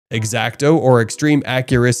EXACTO, or Extreme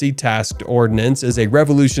Accuracy Tasked Ordnance, is a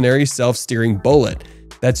revolutionary self-steering bullet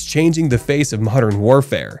that's changing the face of modern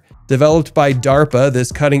warfare. Developed by DARPA,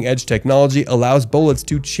 this cutting-edge technology allows bullets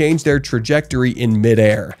to change their trajectory in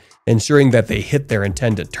midair, ensuring that they hit their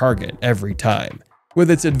intended target every time.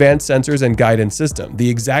 With its advanced sensors and guidance system, the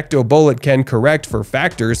EXACTO bullet can correct for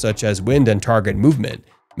factors such as wind and target movement,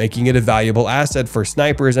 making it a valuable asset for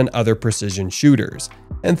snipers and other precision shooters.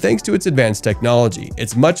 And thanks to its advanced technology,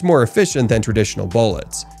 it's much more efficient than traditional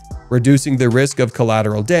bullets, reducing the risk of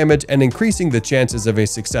collateral damage and increasing the chances of a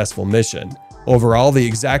successful mission. Overall, the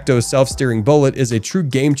EXACTO self-steering bullet is a true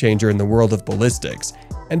game-changer in the world of ballistics,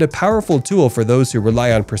 and a powerful tool for those who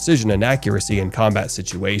rely on precision and accuracy in combat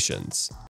situations.